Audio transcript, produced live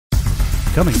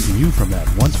Coming to you from that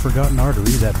once-forgotten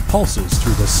artery that pulses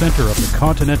through the center of the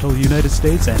continental United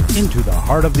States and into the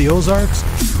heart of the Ozarks,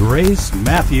 Grace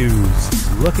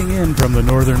Matthews. Looking in from the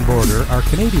northern border, our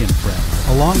Canadian friend,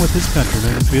 along with his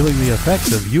countrymen feeling the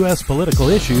effects of U.S. political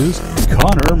issues,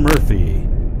 Connor Murphy.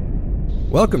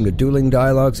 Welcome to Dueling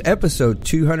Dialogues, episode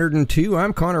 202.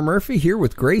 I'm Connor Murphy, here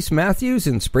with Grace Matthews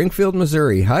in Springfield,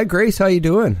 Missouri. Hi, Grace. How you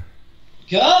doing?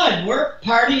 Good. We're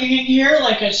partying here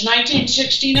like it's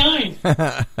 1969.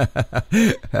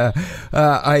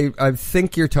 I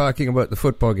think you're talking about the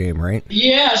football game, right?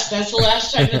 Yes, that's the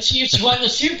last time the Chiefs won the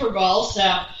Super Bowl, so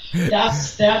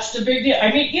that's the big deal.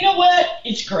 I mean, you know what?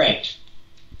 It's great.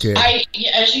 Good.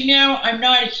 As you know, I'm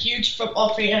not a huge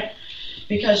football fan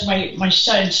because my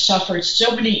son suffered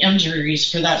so many injuries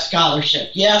for that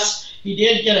scholarship. Yes, he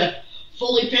did get a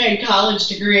fully paid college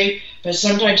degree, but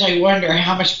sometimes I wonder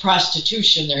how much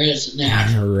prostitution there is in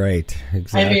that. Right,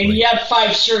 exactly. I mean, he had 5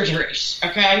 surgeries,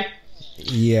 okay?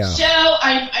 Yeah. So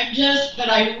but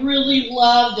I really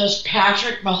love this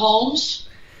Patrick Mahomes.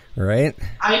 Right.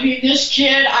 I mean, this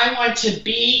kid, I want to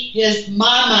be his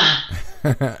mama.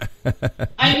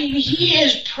 I mean, he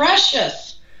is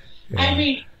precious. Yeah. I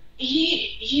mean,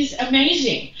 he's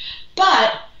amazing.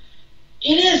 But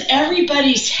it is,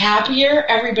 everybody's happier,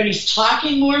 everybody's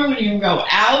talking more when you go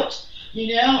out,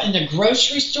 you know, in the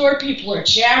grocery store, people are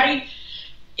chatting.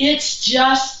 It's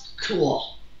just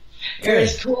cool. It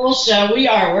is cool, so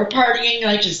we're partying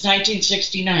like it's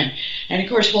 1969. And of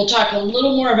course, we'll talk a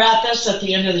little more about this at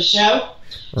the end of the show.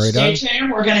 Right. Stay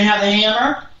tuned, we're going to have the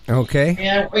hammer. Okay.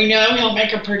 And we know he'll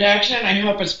make a prediction. I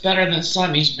hope it's better than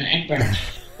Sonny's made, but...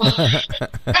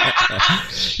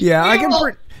 Yeah,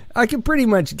 I can pretty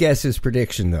much guess his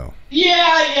prediction, though.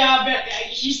 Yeah, but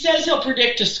he says he'll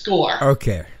predict a score.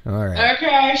 Okay, all right.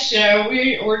 Okay, so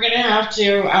we're going to have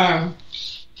to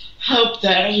hope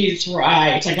that he's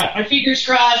right. I got my fingers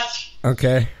crossed.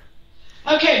 Okay.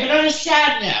 Okay, but on a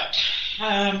sad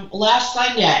note, last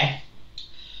Sunday,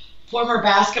 former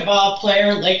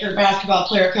Laker basketball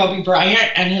player Kobe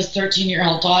Bryant and his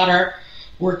 13-year-old daughter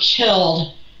were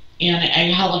killed in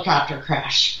a helicopter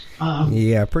crash.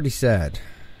 Yeah, pretty sad.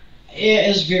 It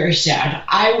is very sad.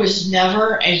 I was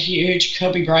never a huge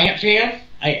Kobe Bryant fan.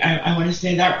 I want to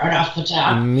say that right off the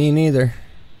top. Me neither.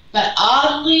 But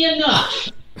oddly enough,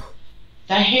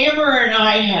 the Hammer and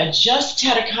I had just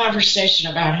had a conversation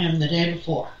about him the day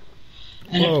before.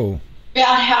 And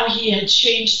about how he had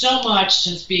changed so much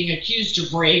since being accused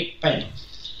of rape. And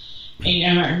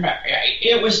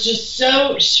it was just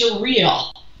so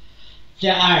surreal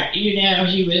that, you know,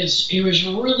 he was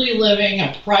really living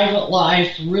a private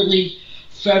life, really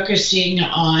focusing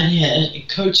on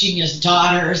coaching his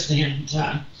daughters, and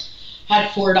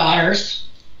had 4 daughters,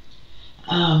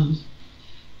 and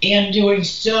doing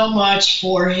so much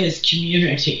for his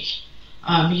community.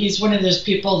 He's one of those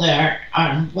people that,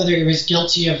 whether he was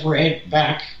guilty of rape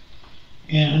back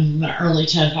in the early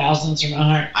 2000s or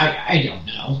not, I don't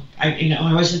know.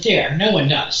 I wasn't there. No one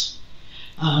does.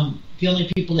 The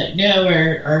only people that know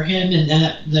are him and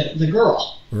the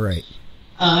girl. Right.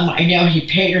 I know he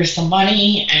paid her some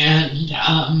money, and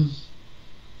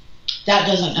that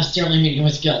doesn't necessarily mean he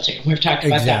was guilty. We've talked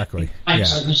about that on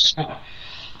the show.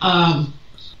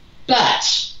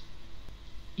 But,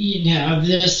 you know,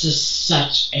 this is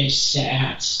such a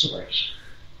sad story.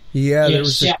 Yeah, there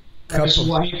was his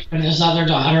wife and his other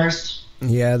daughters.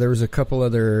 Yeah, there was a couple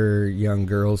other young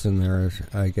girls in there,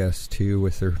 I guess, too,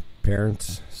 with their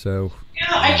parents. So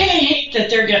I kind of hate that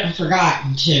they're getting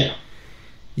forgotten too.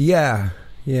 Yeah,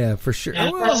 for sure. Yeah,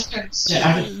 well,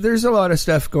 there's a lot of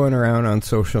stuff going around on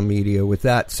social media with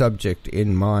that subject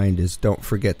in mind. Is don't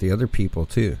forget the other people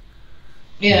too.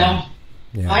 Yeah.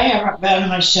 I haven't been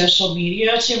on social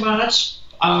media too much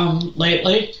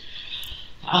lately,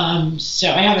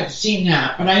 so I haven't seen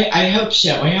that. But I hope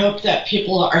so. I hope that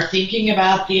people are thinking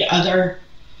about the other.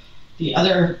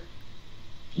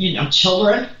 You know,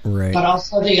 children, right, but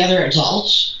also the other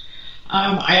adults.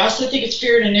 I also think it's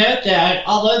fair to note that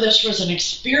although this was an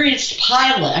experienced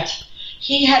pilot,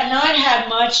 he had not had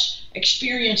much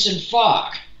experience in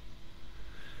fog.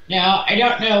 Now, I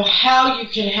don't know how you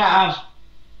could have,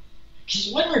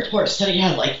 because one report said he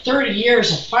had like 30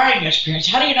 years of flying experience.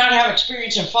 How do you not have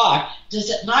experience in fog? Does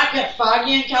it not get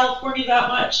foggy in California that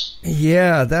much?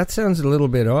 Yeah, that sounds a little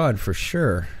bit odd for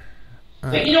sure.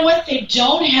 But you know what? They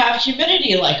don't have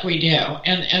humidity like we do.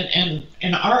 And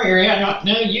in our area, I don't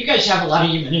know, you guys have a lot of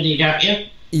humidity, don't you?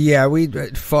 Yeah,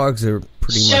 fogs are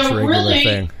pretty much a regular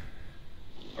thing.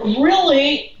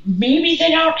 Really, maybe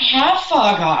they don't have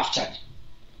fog often.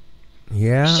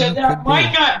 Yeah. So that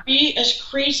might not be as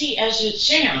crazy as it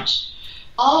sounds.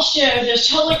 Also, this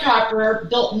helicopter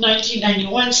built in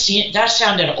 1991, that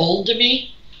sounded old to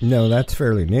me. No, that's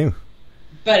fairly new.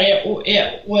 But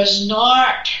it was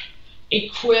not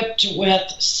equipped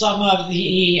with some of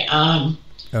the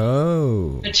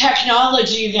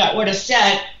technology that would have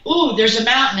said, ooh, there's a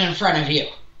mountain in front of you.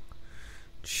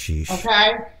 Sheesh.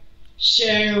 Okay?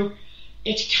 So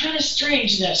it's kind of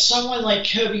strange that someone like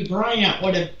Kobe Bryant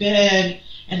would have been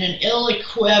in an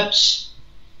ill-equipped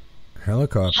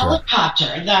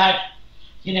helicopter that,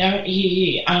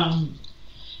 he,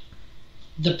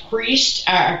 the priest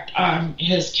at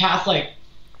his Catholic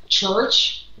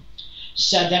church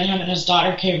said that him and his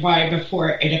daughter came by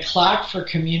before 8 o'clock for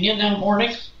communion that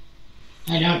morning.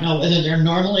 I don't know whether they're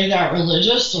normally that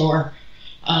religious or,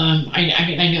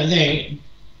 I know they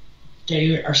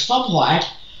are somewhat,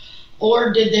 or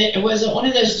was it one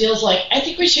of those deals like, I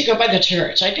think we should go by the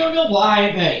church. I don't know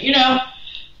why, but,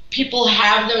 people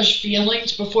have those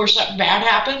feelings before something bad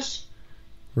happens.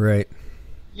 Right.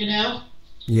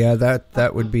 Yeah,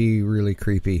 that would be really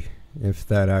creepy if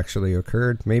that actually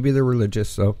occurred. Maybe they're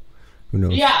religious, though. Who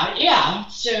knows? Yeah.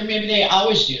 So maybe they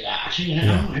always do that,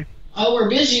 Yeah. Oh, we're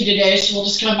busy today, so we'll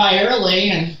just come by early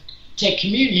and take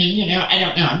communion, I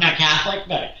don't know. I'm not Catholic,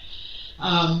 but...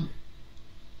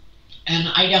 and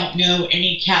I don't know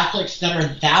any Catholics that are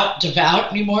that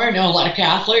devout anymore. I know a lot of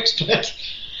Catholics,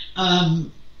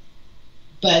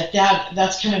 but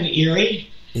that's kind of eerie.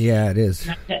 Yeah, it is.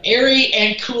 Eerie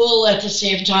and cool at the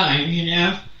same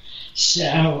time,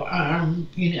 So,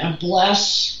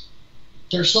 bless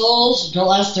their souls,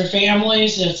 bless their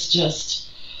families. It's just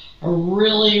a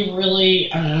really, really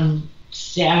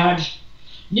sad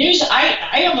news.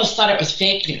 I almost thought it was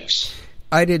fake news.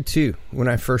 I did too. When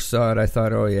I first saw it, I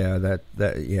thought, "Oh yeah,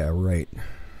 yeah, right."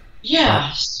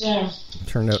 Yeah, so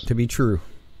turned out to be true.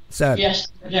 Sad. Yes,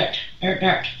 it did.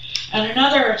 And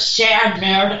another sad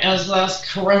note is this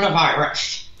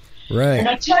coronavirus. Right. And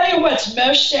I tell you what's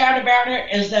most sad about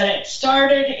it is that it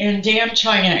started in damn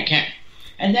China again,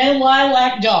 and they lie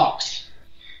like dogs.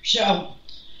 So,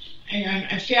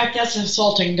 in fact, that's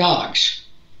insulting dogs.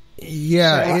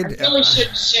 Yeah, so I really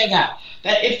shouldn't say that.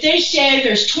 But if they say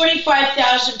there's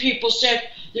 25,000 people sick,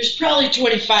 there's probably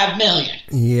 25 million.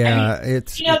 Yeah,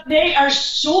 they are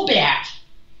so bad.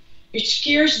 It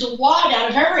scares the wad out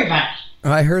of everybody.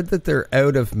 I heard that they're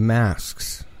out of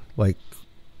masks.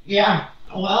 Yeah,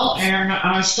 well,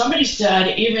 and somebody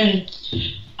said even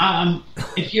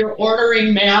if you're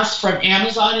ordering masks from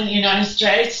Amazon in the United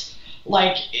States,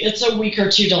 it's a week or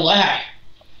two delay.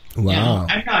 Wow.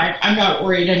 I'm not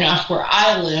worried enough where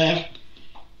I live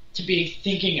to be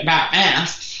thinking about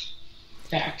masks. In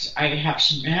fact, I have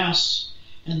some masks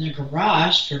in the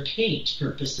garage for paint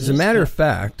purposes. As a matter of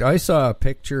fact, I saw a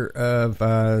picture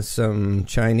of some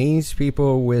Chinese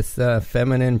people with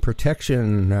feminine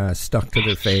protection stuck to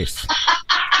their face.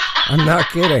 I'm not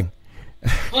kidding.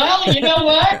 Well, you know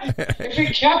what? If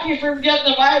it kept you from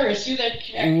getting the virus,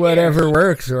 whatever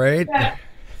works, right? Yeah.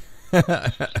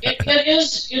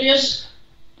 It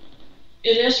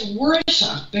is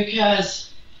worrisome because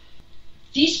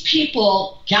these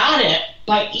people got it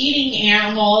by eating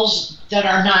animals that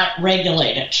are not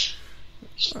regulated.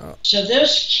 So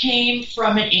this came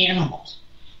from an animal.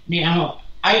 Now,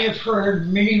 I have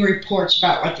heard many reports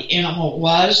about what the animal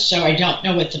was, so I don't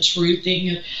know what the true thing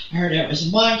is. I heard it was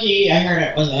a monkey. I heard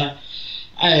it was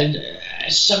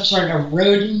some sort of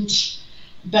rodent.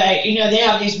 But, they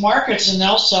have these markets and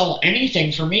they'll sell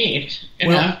anything for meat.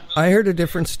 I heard a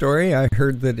different story. I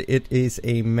heard that it is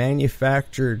a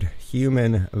manufactured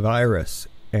human virus,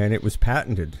 and it was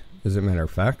patented, as a matter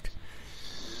of fact.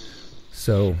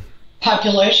 So...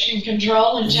 population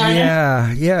control in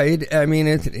China? Yeah.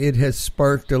 It has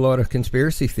sparked a lot of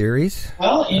conspiracy theories.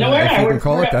 Well, you know what? I would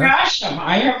call it that.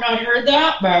 I have not heard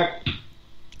that, but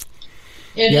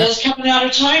it is coming out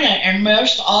of China, and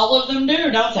most all of them do,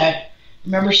 don't they?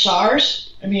 Remember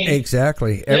SARS?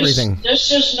 Exactly. Everything.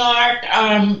 This is not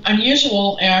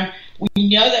unusual, and we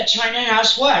know that China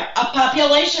has what? A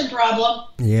population problem.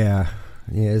 Yeah.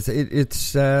 Yes,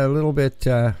 it's a little bit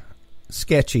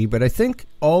sketchy, but I think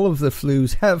all of the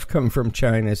flus have come from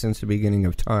China since the beginning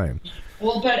of time.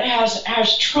 Well, but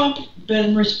has Trump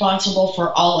been responsible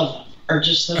for all of them? Or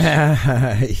just those?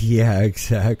 Yeah,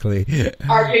 exactly.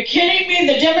 Are you kidding me?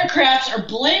 The Democrats are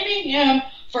blaming him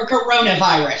for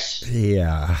coronavirus.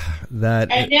 Yeah,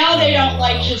 and now they don't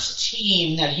like his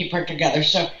team that he put together.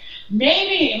 So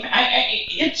maybe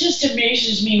it just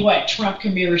amazes me what Trump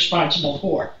can be responsible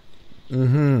for.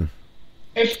 Mm-hmm.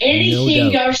 If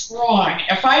anything goes wrong,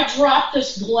 if I drop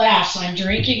this glass I'm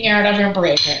drinking out of and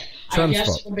break it, Trump's I guess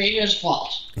fault. it'll be his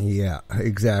fault. Yeah,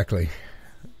 exactly.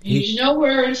 He's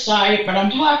nowhere in sight, but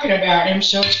I'm talking about him,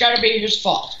 so it's got to be his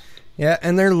fault. Yeah,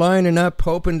 and they're lining up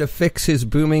hoping to fix his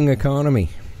booming economy.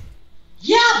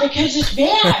 Yeah, because it's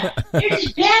bad.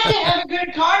 It's bad to have a good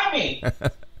economy.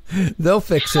 They'll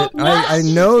fix it. I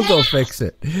know they'll fix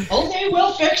it. Oh, they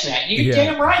will fix it. You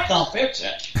damn right they'll fix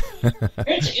it.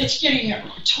 It's getting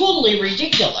totally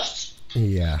ridiculous.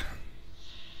 Yeah.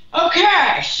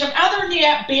 Okay, some other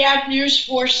bad news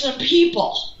for some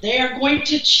people. They are going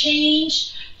to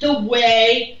change the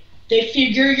way they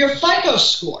figure your FICO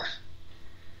score.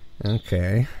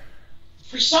 Okay.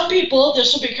 For some people,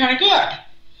 this will be kind of good.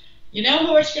 You know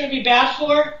who it's going to be bad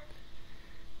for?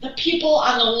 The people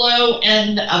on the low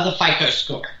end of the FICO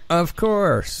score. Of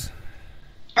course.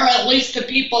 Or at least the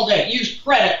people that use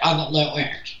credit on the low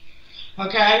end.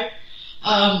 Okay?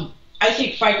 I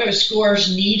think FICO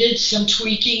scores needed some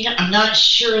tweaking. I'm not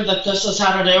sure that this is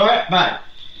how to do it, but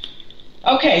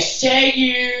okay, say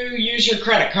you use your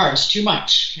credit cards too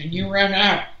much and you run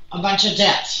out a bunch of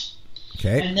debts.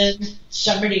 Okay. And then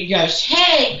somebody goes,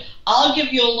 hey, I'll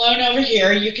give you a loan over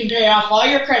here. You can pay off all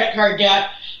your credit card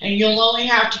debt and you'll only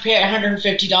have to pay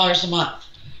 $150 a month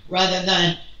rather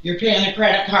than you're paying the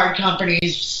credit card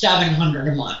companies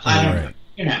 $700 a month. I don't know,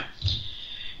 you know.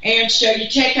 And so you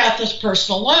take out this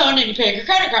personal loan and you pay your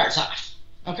credit cards off,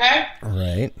 okay? All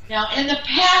right. Now, in the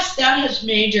past, that has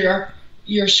made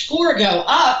your score go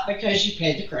up because you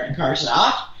paid the credit cards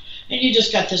off and you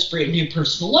just got this brand new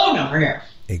personal loan over here.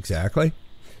 Exactly.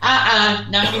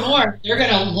 Not anymore. They're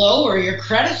going to lower your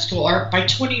credit score by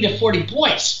 20 to 40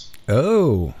 points.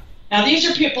 Oh. Now, these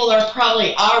are people that are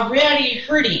probably already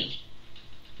hurting.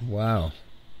 Wow.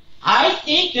 I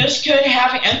think this could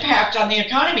have an impact on the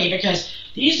economy because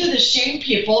these are the same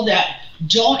people that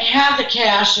don't have the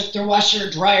cash if their washer,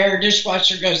 dryer,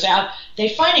 dishwasher goes out. They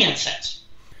finance it.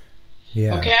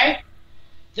 Yeah. Okay?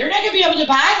 They're not going to be able to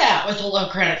buy that with a low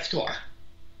credit score.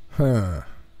 Huh.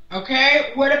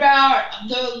 Okay? What about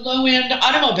the low-end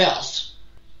automobiles?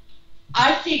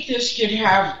 I think this could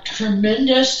have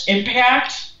tremendous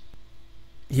impact.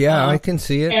 Yeah, I can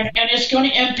see it. And it's going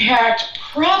to impact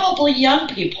probably young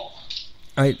people.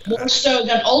 More so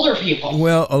than older people.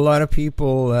 Well, a lot of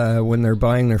people, when they're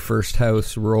buying their first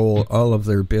house, roll all of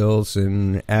their bills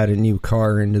and add a new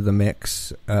car into the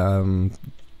mix,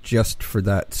 just for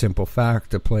that simple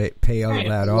fact to pay all of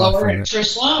that off. Lower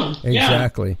interest loan.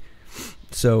 Exactly. Yeah.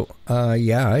 So,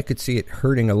 I could see it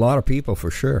hurting a lot of people for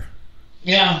sure.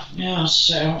 Yeah.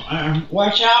 So,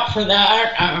 watch out for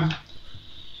that.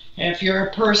 If you're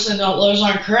a person that lives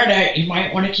on credit, you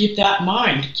might want to keep that in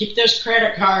mind. Keep those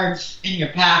credit cards in your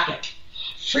pocket.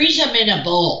 Freeze them in a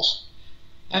bowl.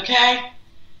 Okay?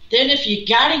 Then if you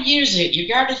got to use it, you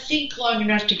got to think long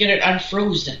enough to get it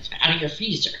unfrozen out of your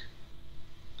freezer.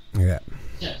 Yeah.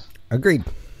 So. Agreed.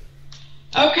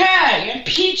 Okay.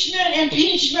 Impeachment.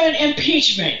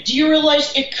 Do you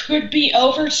realize it could be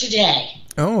over today?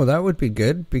 Oh, that would be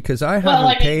good, because I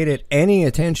haven't paid it any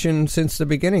attention since the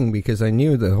beginning, because I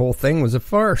knew the whole thing was a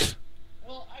farce.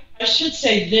 Well, I should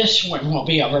say this one will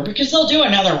be over, because they'll do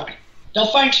another one. They'll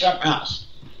find something else.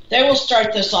 They will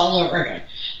start this all over again.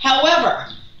 However,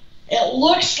 it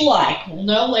looks like, we'll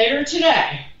know later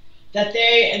today, that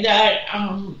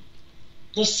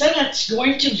the Senate's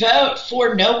going to vote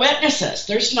for no witnesses.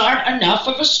 There's not enough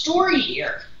of a story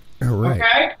here. Oh, right.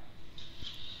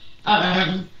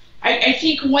 Okay? I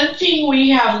think one thing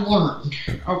we have learned,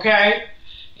 okay,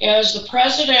 is the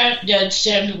president did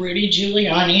send Rudy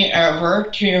Giuliani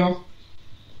over to,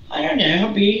 I don't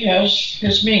know, be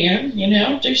his man,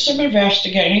 do some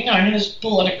investigating on his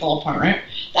political opponent.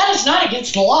 That is not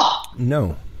against the law.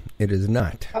 No, it is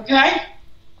not. Okay?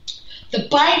 The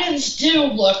Bidens do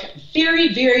look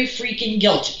very, very freaking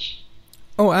guilty.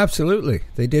 Oh, absolutely.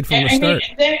 They did from the start.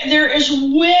 I mean, there is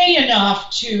way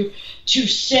enough to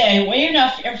say, way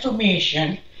enough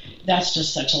information. That's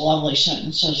just such a lovely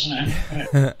sentence, isn't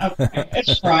it? Okay,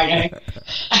 it's Friday.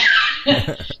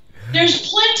 There's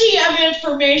plenty of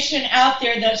information out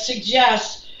there that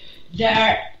suggests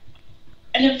that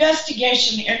an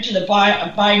investigation into the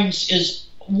Bidens is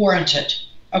warranted.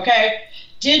 Okay?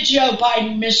 Did Joe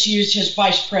Biden misuse his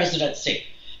vice presidency?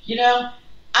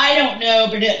 I don't know,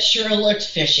 but it sure looks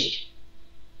fishy.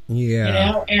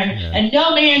 Yeah. And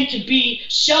no man could be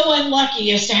so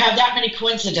unlucky as to have that many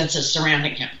coincidences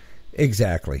surrounding him.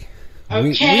 Exactly.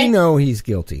 Okay. We know he's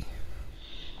guilty.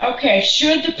 Okay,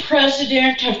 should the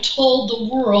president have told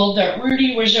the world that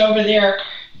Rudy was over there,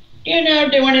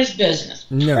 doing his business?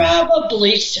 No.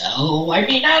 Probably so. I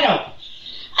mean, I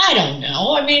don't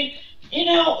know. I mean,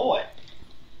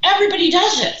 everybody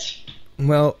does it.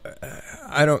 Well,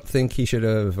 I don't think he should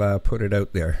have put it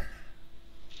out there.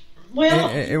 Well,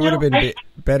 it would have been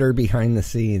better behind the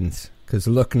scenes, because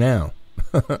look now.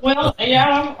 Well,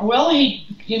 yeah. Well, he,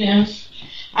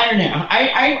 I don't know.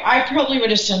 I probably would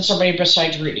have sent somebody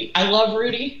besides Rudy. I love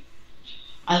Rudy.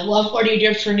 I love what he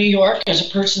did for New York. As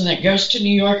a person that goes to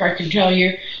New York, I can tell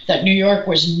you that New York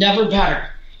was never better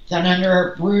than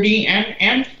under Rudy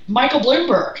and Michael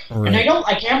Bloomberg. Right. And I don't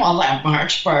like him all that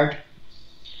much, but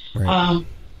right.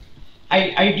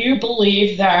 I do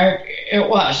believe that it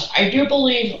was. I do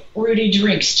believe Rudy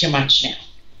drinks too much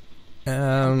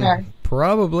now. Okay.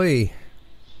 Probably.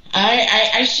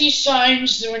 I see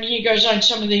signs when he goes on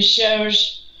some of these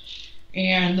shows,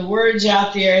 and the word's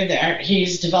out there that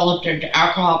he's developed an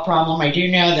alcohol problem. I do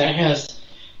know that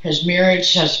his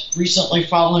marriage has recently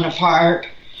fallen apart.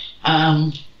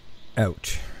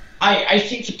 Ouch. I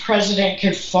think the president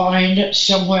could find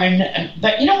someone,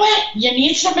 but you know what? You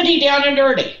need somebody down and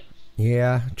dirty.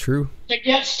 Yeah, true. To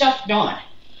get stuff done,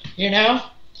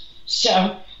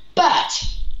 So, but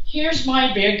here's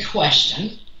my big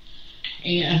question.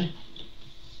 And,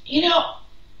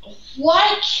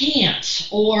 why can't,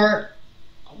 or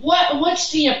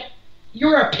what's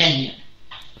your opinion?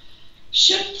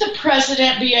 Shouldn't the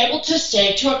president be able to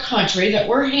say to a country that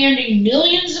we're handing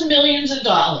millions and millions of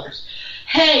dollars,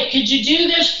 hey, could you do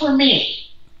this for me?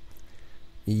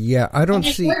 Yeah, I don't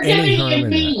see any harm in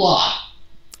that. Law.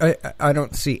 I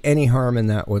don't see any harm in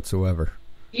that whatsoever.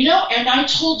 And I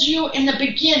told you in the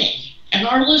beginning, and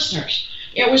our listeners,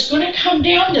 it was going to come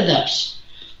down to this,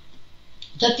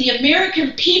 that the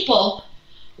American people,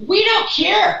 we don't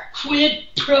care quid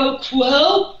pro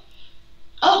quo.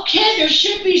 Okay, there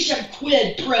should be some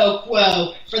quid pro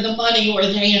quo for the money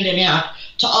we're handing out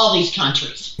to all these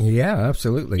countries. Yeah,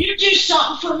 absolutely. You do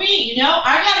something for me,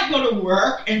 I got to go to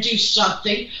work and do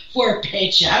something for a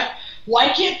paycheck. Why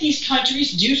can't these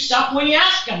countries do something we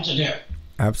ask them to do?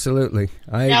 Absolutely.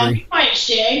 I agree. Now, you might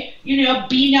say,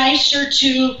 be nicer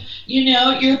to,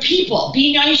 your people.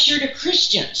 Be nicer to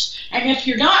Christians. And if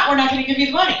you're not, we're not going to give you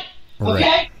the money. Okay?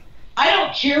 Right. I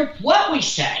don't care what we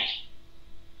say.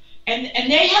 And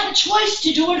they have a choice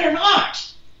to do it or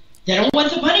not. They don't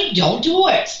want the money, don't do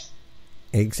it.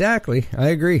 Exactly. I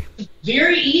agree.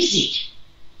 Very easy.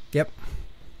 Yep.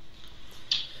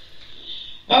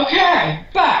 Okay,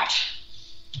 but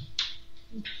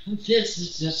this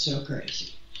is just so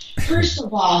crazy. First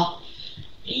of all,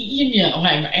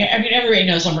 everybody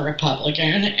knows I'm a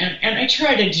Republican, and I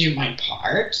try to do my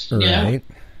part. Right.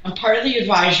 I'm part of the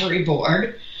advisory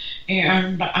board,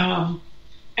 and I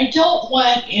don't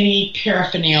want any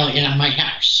paraphernalia in my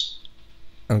house.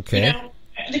 Okay.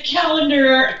 The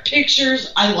calendar,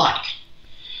 pictures, I like.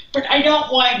 But I don't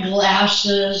want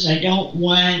glasses. I don't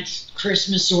want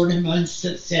Christmas ornaments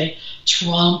that say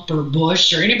Trump or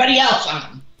Bush or anybody else on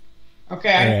them.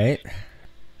 Okay? All right.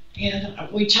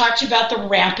 And we talked about the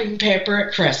wrapping paper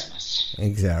at Christmas.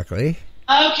 Exactly.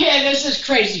 Okay, this is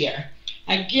crazier.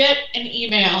 I get an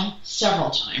email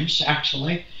several times,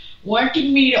 actually,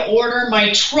 wanting me to order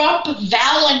my Trump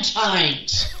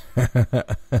Valentines. Are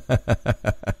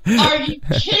you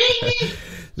kidding me?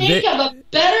 Think of a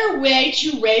better way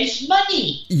to raise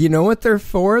money. You know what they're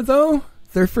for, though?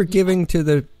 They're for giving to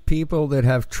the people that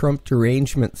have Trump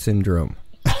derangement syndrome.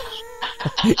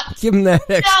 Give them that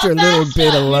extra little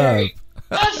bit of love.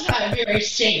 That's not very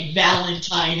St.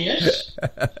 Valentine-ish.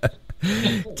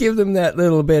 Give them that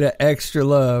little bit of extra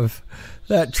love.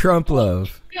 That Trump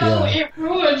love. It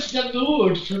ruins the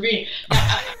mood for me.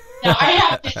 Now, I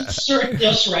have to insert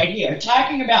this right here.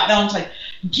 Talking about Valentine's,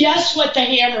 guess what the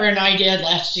Hammer and I did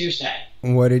last Tuesday?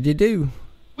 What did you do?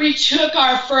 We took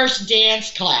our first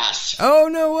dance class. Oh,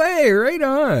 no way. Right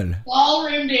on.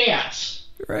 Ballroom dance.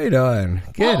 Right on.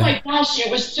 Good. Oh, my gosh.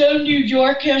 It was so New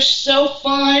Yorkish, so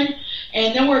fun.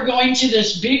 And then we're going to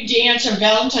this big dance on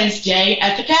Valentine's Day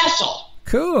at the castle.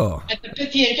 Cool. At the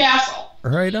Pythian Castle.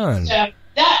 Right on. So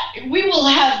we will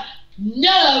have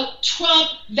no Trump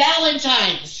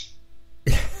Valentines.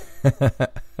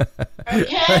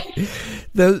 Okay?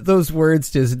 Those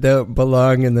words just don't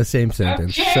belong in the same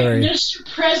sentence. Okay, sorry. Mr.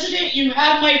 President, you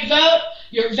have my vote.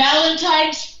 Your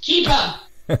Valentines, keep them.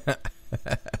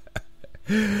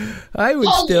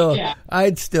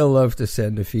 I'd still love to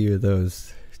send a few of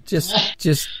those,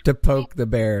 just to poke the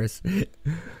bears.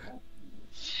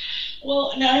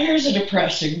 Well, now here's a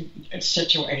depressing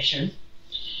situation.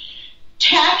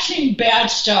 Taxing bad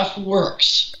stuff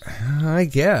works. I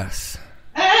guess.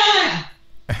 I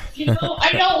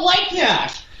don't like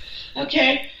that.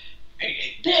 Okay?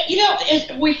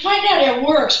 We find out it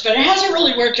works, but it hasn't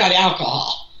really worked on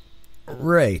alcohol.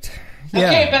 Right. Yeah.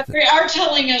 Okay, but they are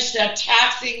telling us that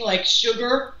taxing like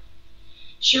sugary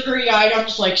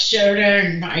items like soda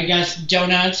and I guess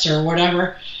donuts or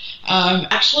whatever,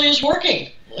 actually is working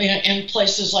in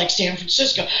places like San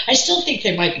Francisco. I still think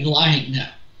they might be lying, though.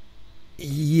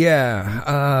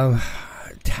 Yeah.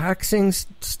 Taxing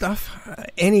stuff,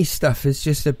 any stuff is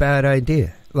just a bad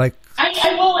idea. Like,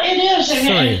 well, it is.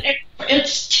 Sorry. And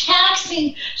it's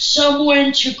taxing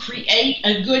someone to create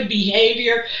a good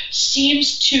behavior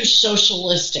seems too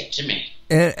socialistic to me.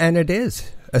 And it is.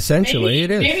 Essentially,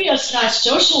 it is. Maybe it's not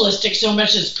socialistic so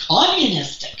much as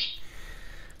communistic.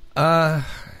 Yeah.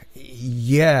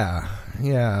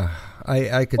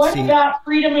 I could see. What about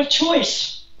freedom of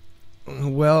choice?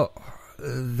 Well,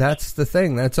 that's the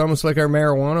thing. That's almost like our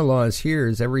marijuana laws here.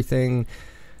 Is everything?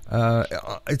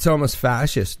 It's almost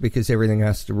fascist because everything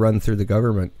has to run through the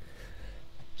government.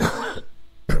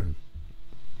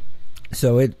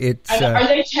 So it's. Are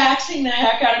they taxing the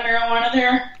heck out of marijuana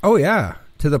there? Oh yeah,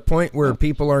 to the point where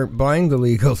people aren't buying the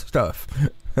legal stuff.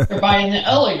 They're buying the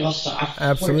illegal stuff.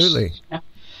 Absolutely. Which,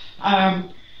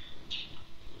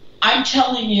 I'm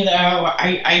telling you though,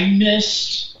 I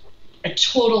missed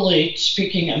totally.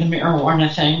 Speaking of the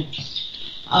marijuana thing,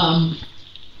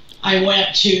 I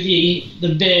went to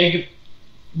the big,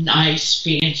 nice,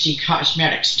 fancy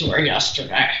cosmetic store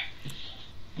yesterday.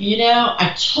 You know,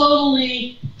 I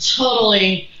totally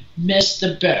missed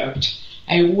the boat.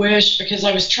 I wish, because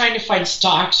I was trying to find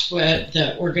stocks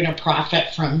that were going to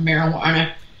profit from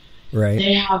marijuana. Right.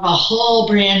 They have a whole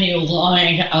brand new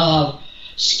line of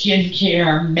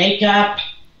skincare makeup.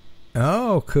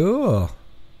 Oh, cool.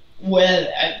 With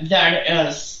that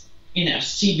is,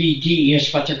 CBD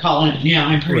is what they're calling it now.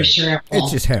 I'm pretty sure.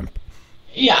 It's just hemp.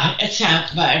 Yeah, it's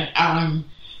hemp, but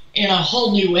in a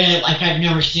whole new way, like I've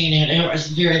never seen it. It was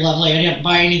very lovely. I didn't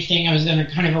buy anything. I was in a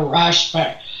kind of a rush,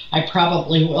 but I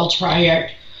probably will try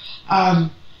it.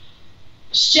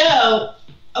 So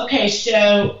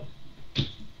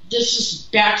this is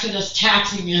back to this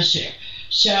taxing issue.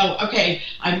 So, okay,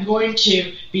 I'm going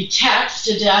to be taxed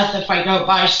to death if I go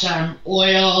buy some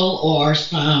oil or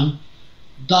some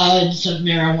buds of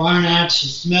marijuana to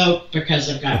smoke because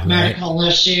I've got medical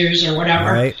issues or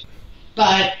whatever. Right.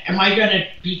 But am I going to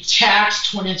be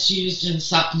taxed when it's used in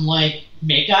something like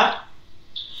makeup?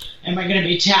 Am I going to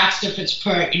be taxed if it's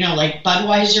put, like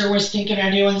Budweiser was thinking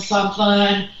of doing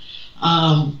something?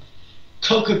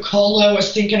 Coca-Cola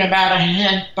was thinking about a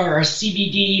hemp or a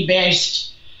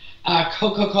CBD-based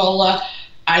Coca-Cola.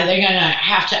 Are they going to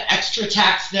have to extra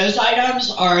tax those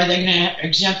items, or are they going to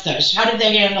exempt those? How did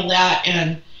they handle that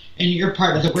in your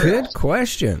part of the world?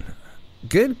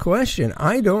 Good question.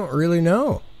 I don't really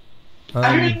know.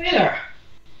 I don't know either.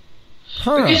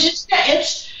 Huh. Because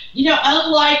it's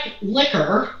unlike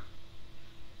liquor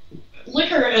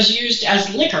is used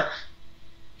as liquor.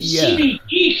 Yeah.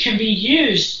 CBD can be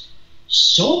used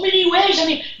so many ways. I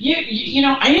mean,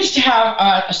 I used to have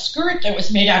a skirt that was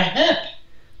made out of hemp.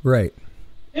 Right.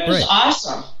 It was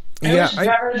awesome. It was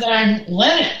better than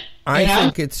linen. I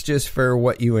think it's just for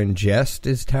what you ingest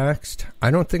is taxed.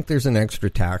 I don't think there's an extra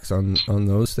tax on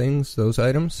those things, those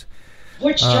items.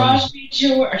 Which draws me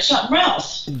to something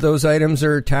else. Those items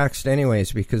are taxed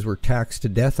anyways because we're taxed to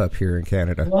death up here in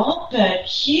Canada. Well, but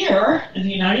here in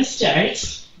the United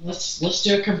States, let's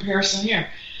do a comparison here.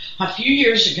 A few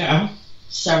years ago,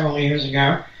 several years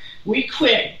ago, we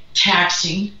quit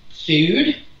taxing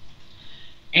food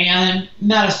and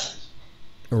medicine,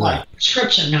 like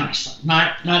prescription medicine,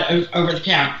 not over the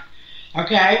counter.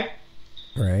 Okay?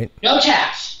 Right. No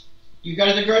tax. You go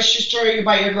to the grocery store, you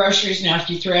buy your groceries. Now, if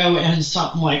you throw in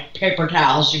something like paper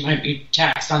towels, you might be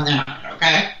taxed on that.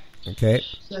 Okay. Okay.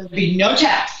 So there'd be no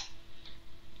tax.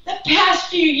 The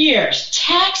past few years,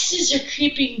 taxes are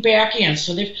creeping back in.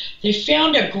 So they've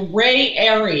found a gray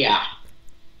area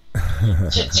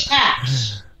to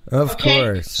tax. Of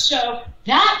course. So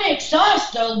that makes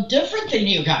us a little different than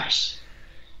you guys.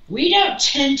 We don't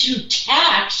tend to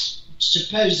tax,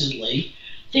 supposedly,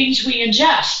 things we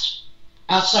ingest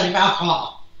outside of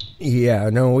alcohol. Yeah,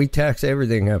 no, we tax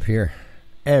everything up here.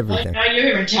 Everything. Now you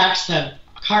even tax the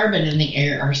carbon in the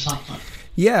air or something.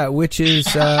 Yeah, which is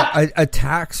a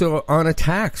tax on a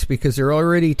tax, because they're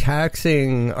already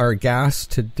taxing our gas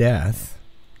to death,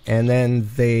 and then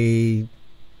they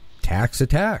tax a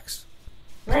tax.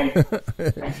 Right.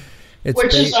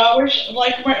 Which is always,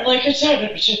 like I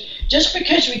said, just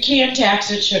because we can tax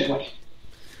it, should we?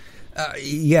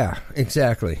 Yeah,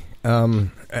 exactly.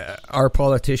 Our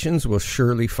politicians will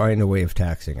surely find a way of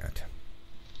taxing it.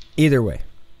 Either way.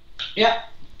 Yep.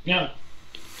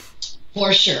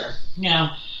 For sure.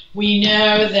 Now, we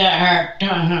know that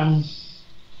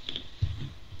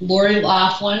Lori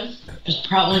Laughlin is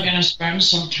probably going to spend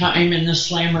some time in the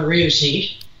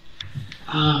Slammaroozy,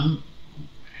 along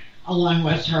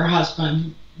with her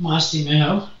husband,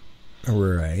 Massimo.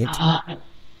 Right.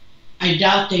 I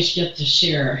doubt they get to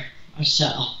share a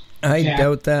cell. I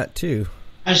doubt that too.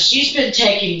 She's been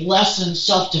taking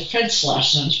self-defense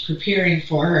lessons, preparing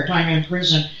for her time in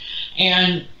prison.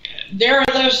 And there are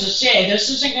those that say this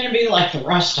isn't going to be like the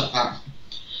rest of them.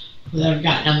 That have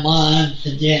gotten a month,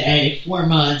 a day, 4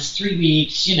 months, 3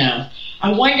 weeks,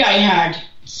 One guy had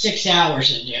 6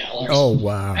 hours in jail. Oh,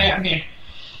 wow. I mean,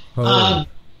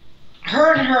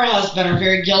 her and her husband are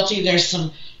very guilty.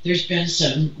 There's been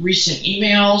some recent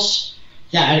emails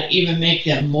that even make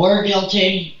them more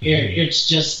guilty. It's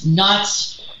just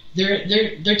nuts.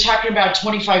 They're talking about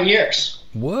 25 years.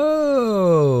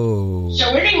 Whoa. So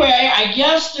anyway, I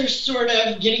guess they're sort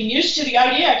of getting used to the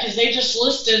idea because they just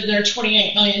listed their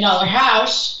 $28 million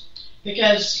house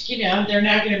because, they're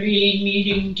not going to be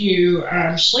needing to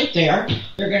sleep there.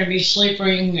 They're going to be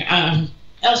sleeping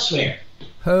elsewhere.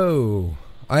 Oh,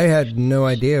 I had no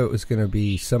idea it was going to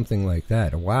be something like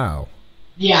that. Wow.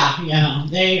 Yeah,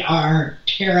 they are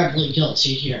terribly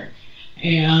guilty here.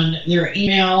 And their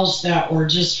emails that were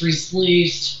just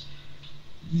released,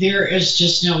 there is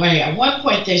just no way. At one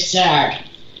point they said,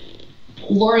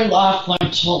 Lori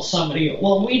Laughlin told somebody,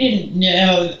 well, we didn't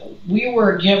know we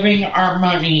were giving our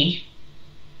money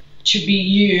to be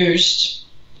used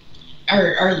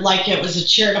or like it was a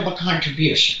charitable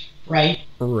contribution, right?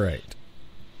 Right.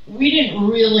 We didn't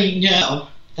really know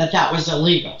that was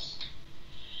illegal.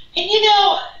 And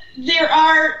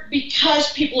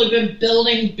because people have been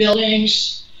building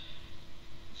buildings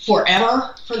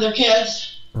forever for their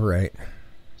kids. Right.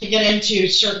 To get into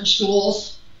certain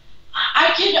schools,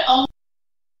 I could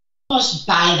almost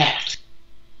buy that.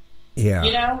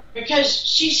 Yeah. Because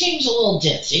she seems a little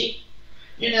ditzy,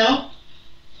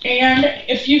 And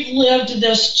if you've lived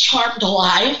this charmed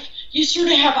life, you sort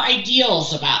of have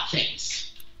ideals about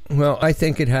things. Well, I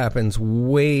think it happens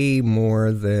way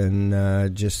more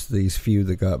than just these few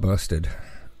that got busted.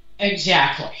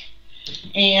 Exactly.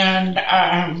 And,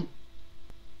 I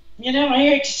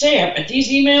hate to say it, but these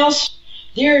emails,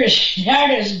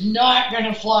 that is not going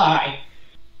to fly.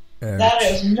 That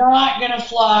is not going to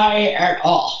fly at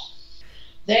all.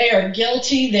 They are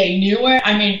guilty. They knew it.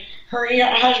 I mean, her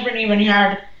husband even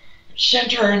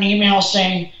sent her an email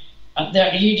saying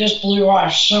that he just blew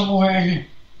off someone.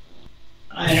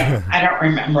 I don't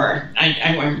remember.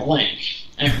 I went blank.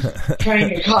 I'm trying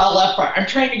to call up. I'm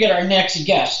trying to get our next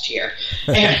guest here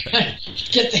and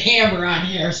get the hammer on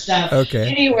here. So okay.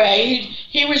 Anyway,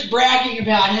 he was bragging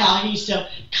about how he so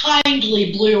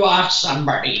kindly blew off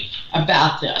somebody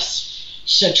about this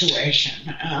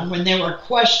situation when they were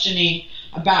questioning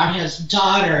about his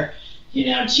daughter.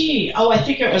 I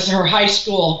think it was her high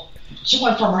school.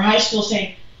 Someone from her high school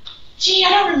saying, "Gee,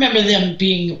 I don't remember them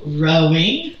being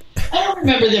rowing. I don't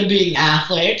remember them being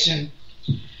athletes." And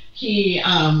he,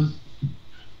 sent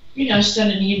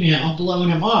an email blowing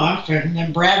him off and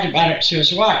then bragged about it to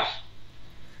his wife.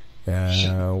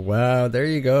 Wow, there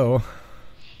you go.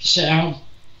 So.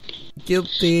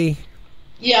 Guilty.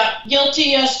 Yeah,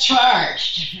 guilty as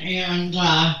charged. And,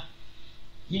 I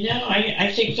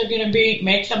think they're going to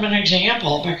make them an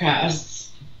example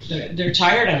because they're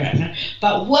tired of it.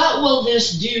 But what will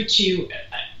this do to,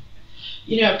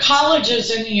 colleges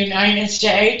in the United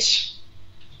States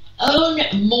own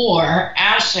more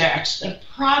assets than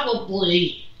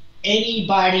probably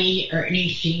anybody or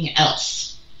anything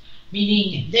else.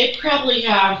 Meaning they probably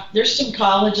there's some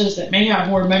colleges that may have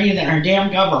more money than our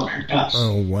damn government does.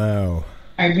 Oh, wow.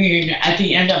 I mean, at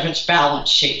the end of its balance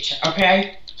sheet,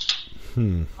 okay?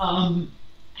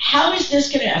 How is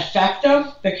this going to affect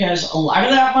them? Because a lot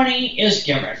of that money is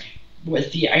given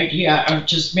with the idea of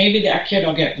just maybe that kid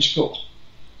will get in school,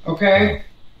 okay? Wow.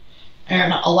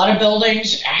 And a lot of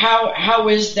buildings, how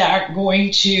is that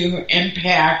going to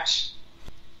impact,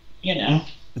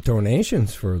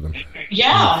 donations for them?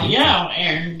 Yeah,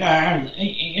 and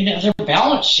their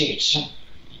balance sheets.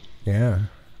 Yeah,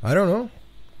 I don't know.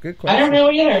 Good question. I don't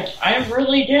know either. I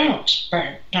really don't.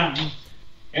 But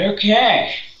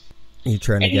okay. You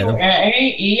trying to get them?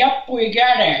 Yep, we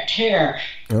got it here.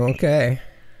 Okay.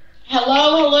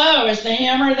 Hello. Is the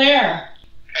hammer there?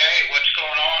 Hey, what's going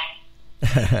on?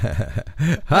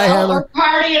 Hi, Hammer. We're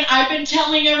partying. I've been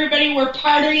telling everybody we're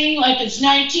partying like it's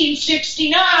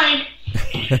 1969.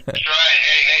 That's right.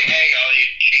 Hey, all you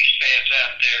Chiefs fans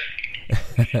out there.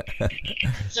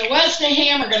 So what's the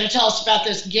hammer going to tell us about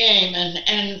this game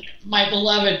and my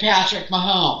beloved Patrick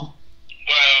Mahomes?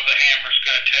 Well, the hammer's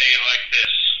going to tell you like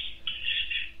this.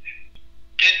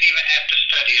 Didn't even have to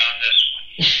study on this one.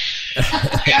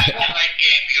 In a tight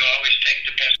game, you always take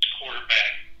the best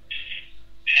quarterback.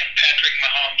 And Patrick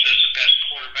Mahomes is the best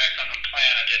quarterback on the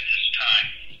planet at this time.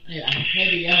 Yeah,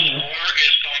 maybe ever. The score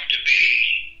is going to be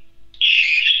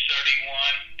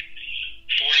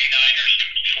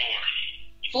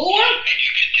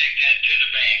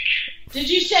Did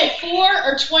you say 4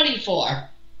 or 24? 31-24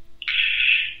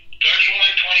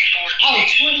 Oh,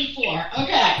 Chiefs. 24.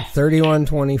 Okay.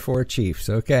 31-24 Chiefs.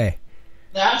 Okay.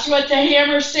 That's what the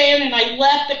Hammer's saying, and I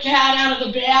let the cat out of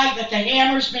the bag that the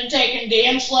Hammer's been taking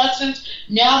dance lessons.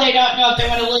 Now they don't know if they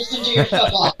want to listen to your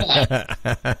football play.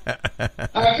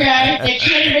 Okay? They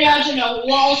can't imagine a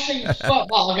waltzing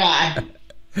football guy.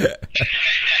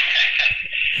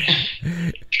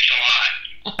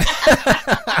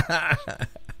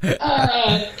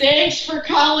 Thanks for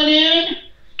calling in.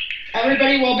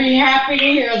 Everybody will be happy to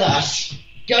hear this.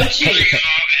 Go Chiefs.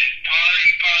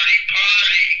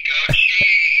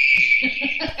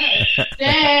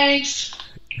 Thanks.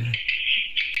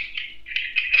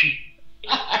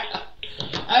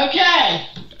 Okay.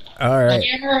 All right. The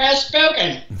Hammer has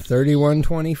spoken.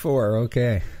 31-24.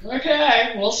 Okay.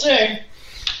 Okay, we'll see.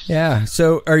 Yeah.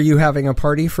 So, are you having a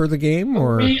party for the game,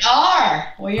 or? We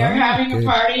are having good. a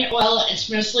party. Well, it's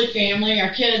mostly family.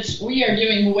 Our kids. We are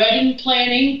doing wedding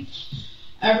planning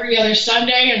every other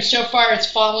Sunday, and so far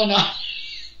it's fallen off.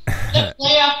 The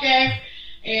playoff game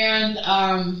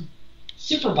and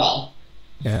Super Bowl.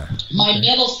 Yeah. My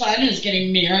middle son is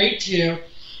getting married to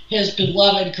his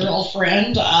beloved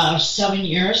girlfriend of 7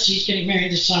 years. He's getting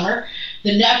married this summer.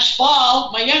 The next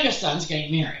fall, my youngest son's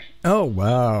getting married. Oh,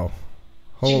 wow.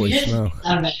 Holy smoke.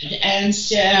 And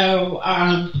so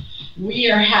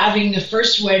we are having the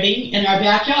first wedding in our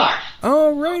backyard.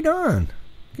 Oh, right on.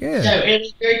 Good. So it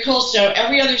is very cool. So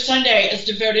every other Sunday is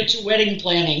devoted to wedding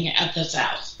planning at this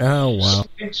house. Oh, wow. So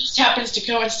it just happens to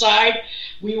coincide.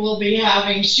 We will be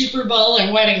having Super Bowl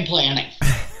and wedding planning.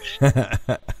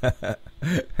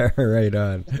 Right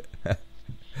on.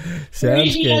 Sounds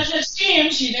Crazy good. as it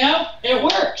seems, it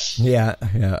works. Yeah,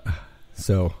 yeah.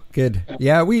 So, good.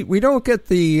 Yeah, we don't get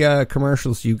the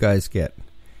commercials you guys get.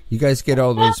 You guys get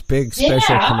all those big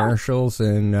special commercials,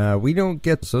 and we don't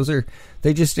get those.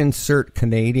 They just insert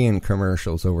Canadian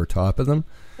commercials over top of them.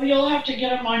 Well, you'll have to get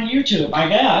them on YouTube, I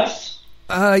guess.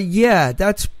 Yeah,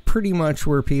 that's pretty much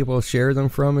where people share them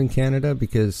from in Canada,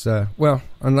 because,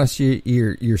 unless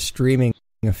you're streaming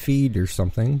a feed or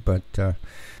something, but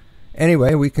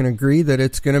anyway, we can agree that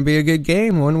it's going to be a good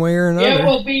game one way or another. It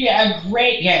will be a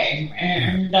great game,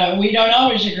 and we don't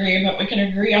always agree, but we can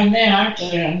agree on that,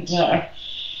 and,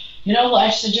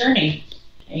 life's a journey.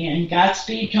 And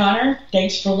Godspeed, Connor.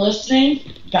 Thanks for listening.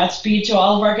 Godspeed to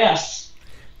all of our guests.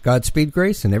 Godspeed,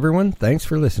 Grace, and everyone, thanks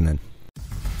for listening.